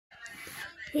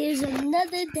Here's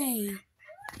another day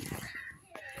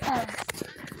of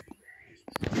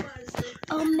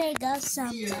Omega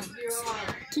Sunlight.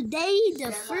 Today,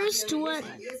 the first one.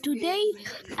 Today,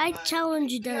 I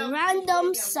challenge the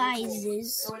random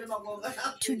sizes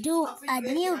to do a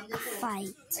nuke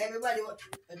fight.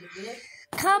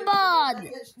 Come on,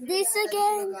 this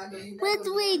again?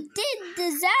 When we did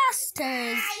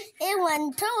disasters, it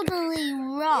went totally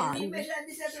wrong.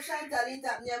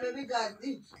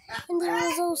 And there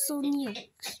was also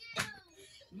nukes.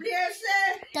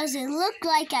 Doesn't look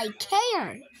like I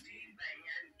care.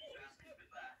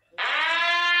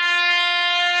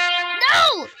 No!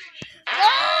 No!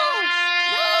 No!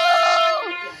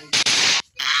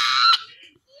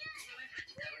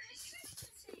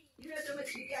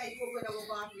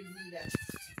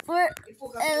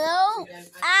 Hello?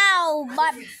 Ow!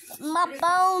 My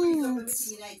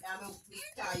bones!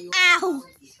 Ow!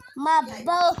 My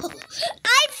bone!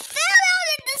 I fell out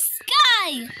in the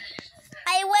sky!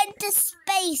 I went to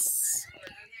space!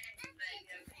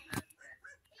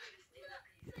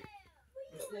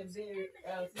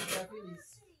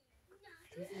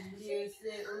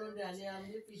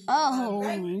 Oh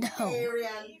no!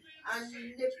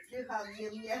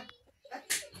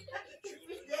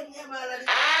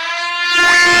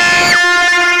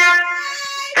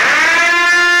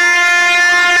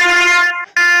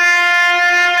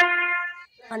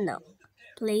 Oh no,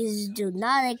 please do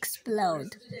not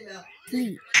explode.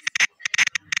 Please.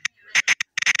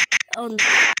 Oh no.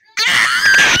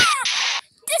 Ah!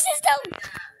 This is the...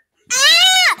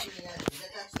 Ah!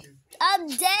 I'm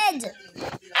dead.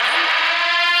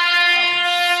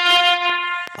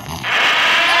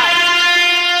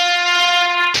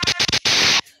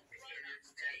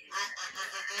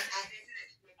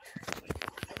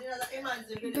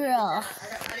 Bro,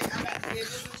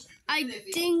 I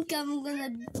think I'm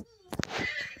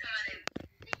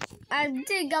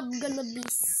gonna be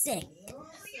sick.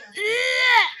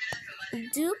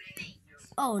 Dupe?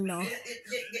 Oh no.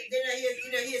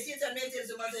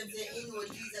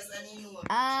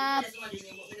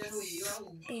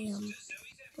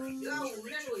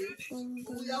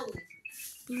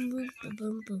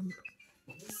 Boom, boom.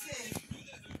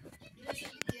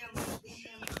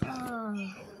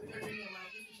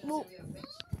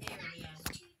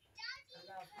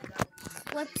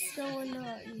 What's going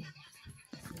on?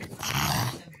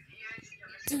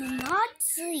 Do not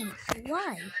sleep.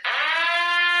 Why?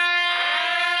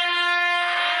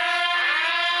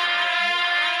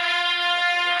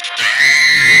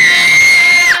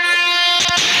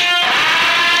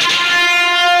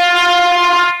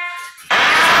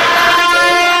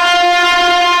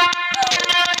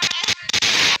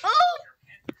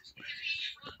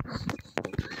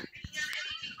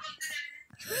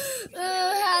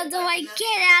 How do I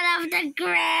get out of the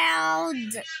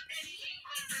ground?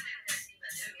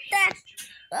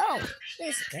 Oh,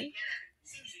 this good.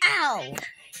 Ow!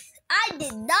 I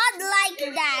did not like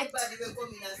that.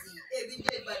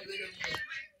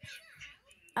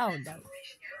 Oh no.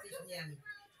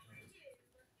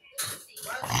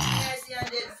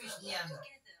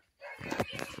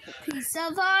 Peace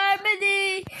of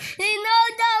harmony in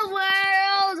all the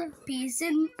world. Peace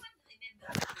in...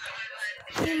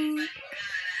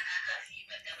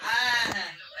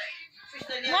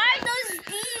 Why does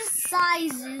these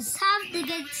sizes have to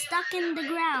get stuck in the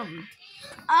ground?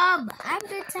 I'm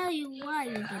gonna tell you why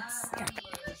you get stuck.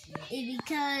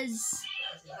 Because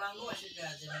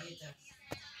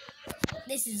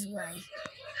this is why.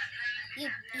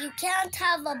 You can't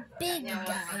have a big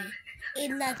guy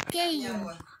in a game,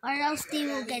 or else they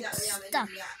will get stuck.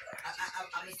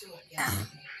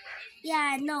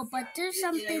 Yeah, I know, but there's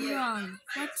something wrong.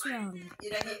 What's wrong?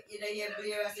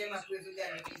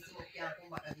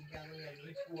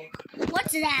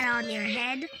 What's that on your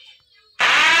head? No!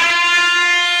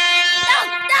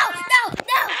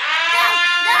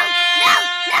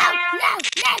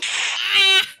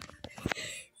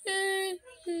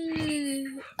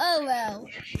 Oh well.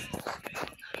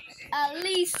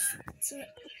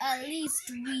 At least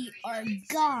we are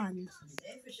gone.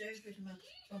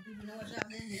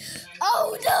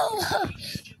 Oh no!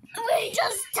 We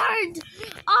just turned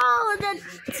all the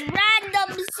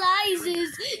random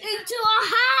sizes into a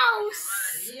house!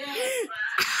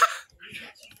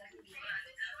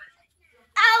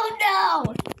 Oh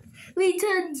no! We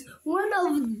turned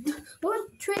one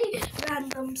three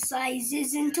random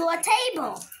sizes into a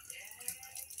table.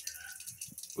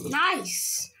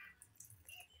 Nice.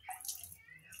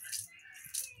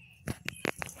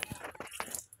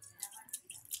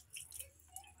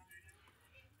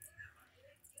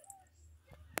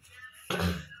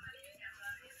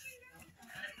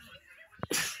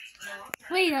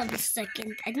 Wait a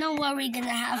second. I know what we're gonna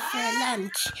have for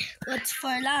lunch. What's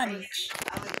for lunch?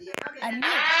 A nuke.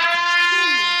 Ah!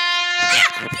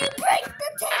 You break the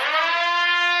table!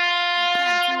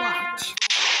 I can't watch.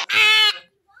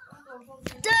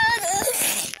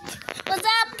 Was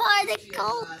that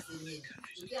particle?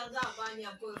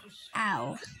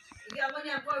 Ow.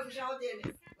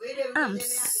 I'm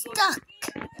stuck.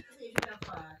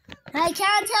 I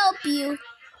can't help you.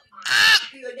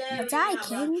 But I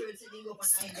can.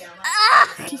 Ah!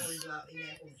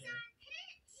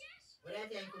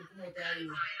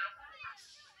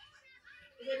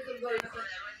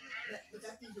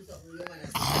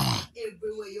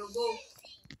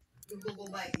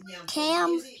 Cam.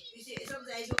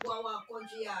 Sometimes you go out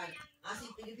country yard and see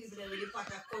the people there with the pot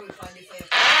of curry for the fire.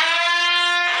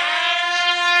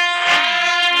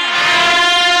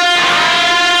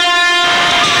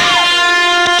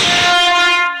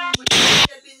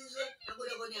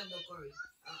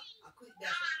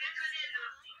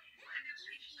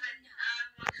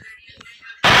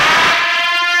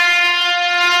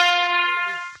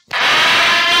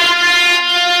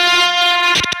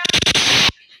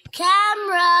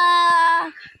 Camera!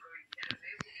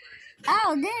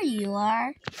 Oh, there you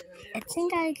are. I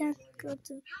think I can go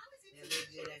to...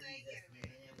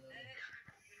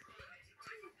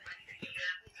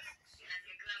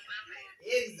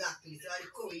 Exactly. So I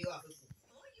cover you up.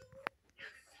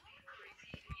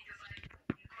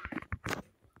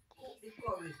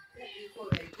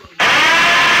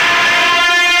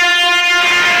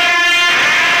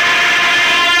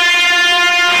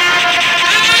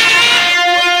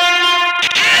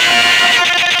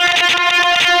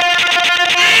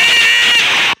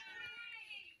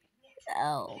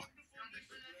 Oh,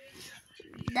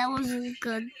 that wasn't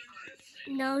good.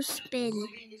 No spin.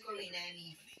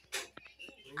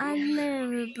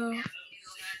 Unbearable.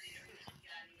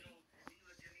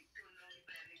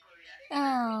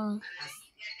 Oh,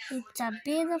 it's a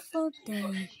beautiful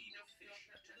day.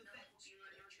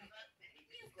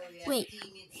 Wait,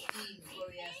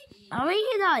 are we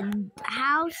in a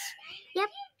house? Yep.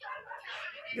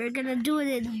 We're gonna do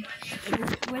it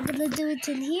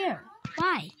in here.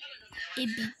 Why?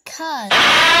 Because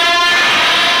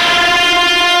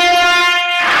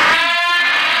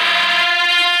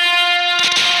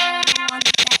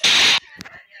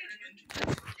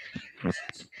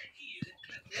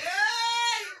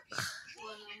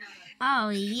oh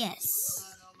yes,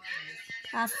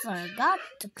 I forgot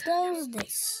to close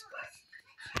this.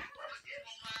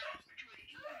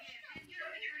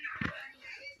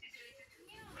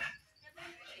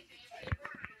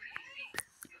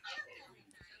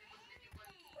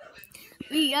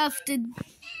 We have to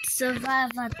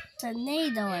survive a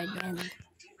tornado again.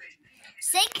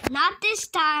 Sick, not this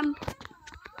time.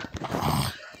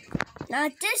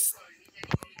 Not this.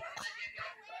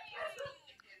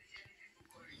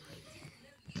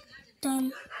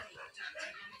 Done.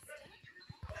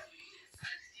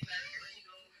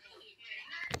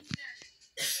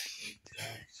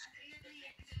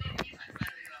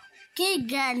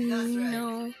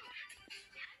 No.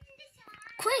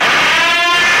 Quick.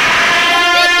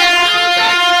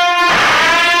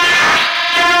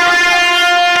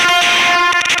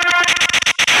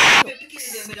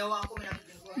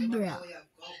 Bruh.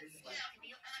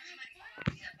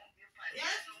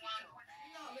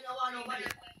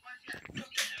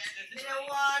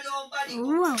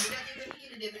 Whoa.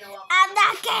 And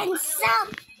I can some.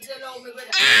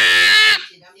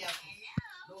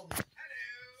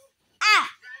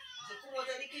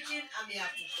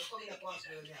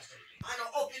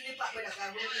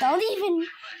 Don't even.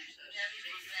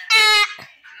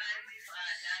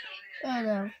 Oh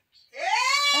no.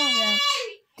 Oh no.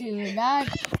 Do not.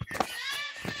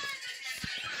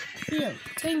 Phew.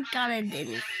 Thank God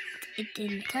it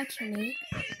didn't touch me.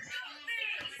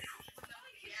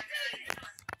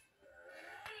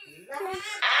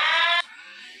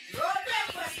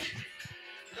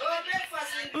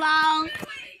 Long.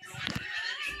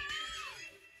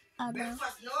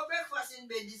 Breakfast, no breakfast in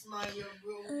bed this morning,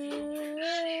 bro.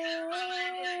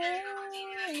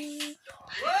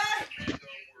 What?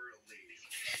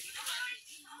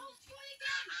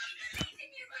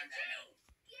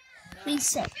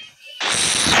 Reset.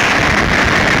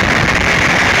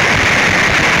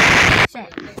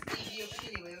 Set.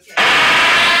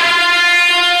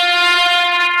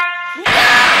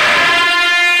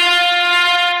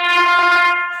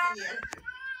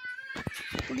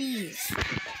 Please.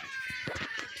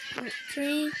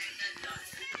 3,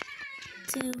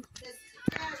 2,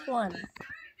 1.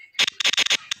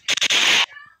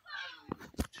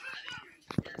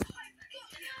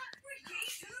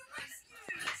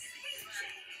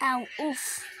 Ow,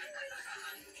 oof.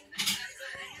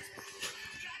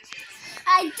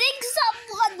 I think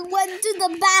someone went to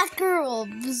the back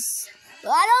rooms.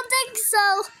 I don't think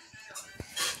so.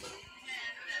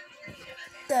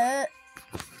 Ah!